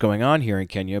work that's going on here in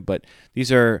Kenya, but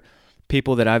these are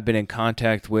people that I've been in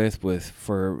contact with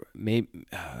for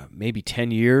maybe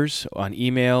 10 years on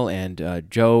email, and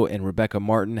Joe and Rebecca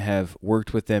Martin have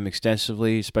worked with them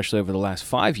extensively, especially over the last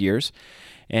 5 years,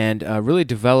 and really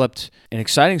developed an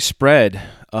exciting spread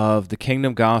of the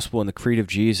kingdom gospel and the creed of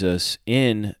Jesus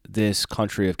in this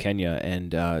country of Kenya.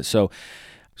 And so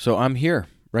I'm here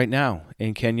right now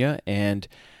in Kenya, and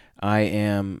I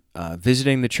am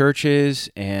visiting the churches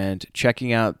and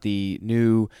checking out the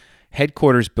new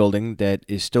headquarters building that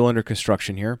is still under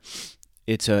construction here.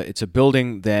 It's a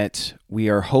building that we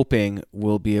are hoping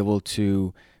will be able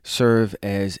to serve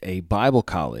as a Bible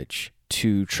college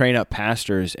to train up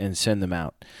pastors and send them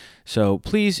out. So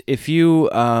please, if you're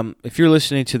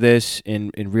listening to this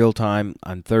in real time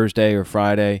on Thursday or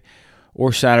Friday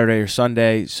or Saturday or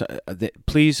Sunday,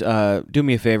 please do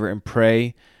me a favor and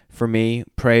pray for me.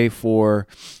 Pray for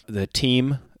the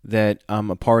team that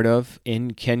I'm a part of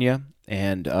in Kenya,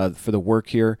 and for the work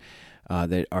here,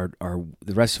 that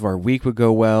the rest of our week would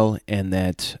go well, and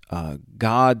that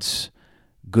God's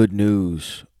good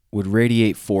news would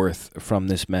radiate forth from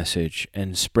this message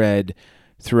and spread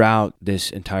throughout this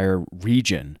entire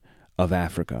region of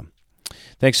Africa.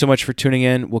 Thanks so much for tuning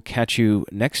in. We'll catch you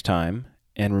next time.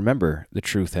 And remember, the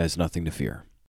truth has nothing to fear.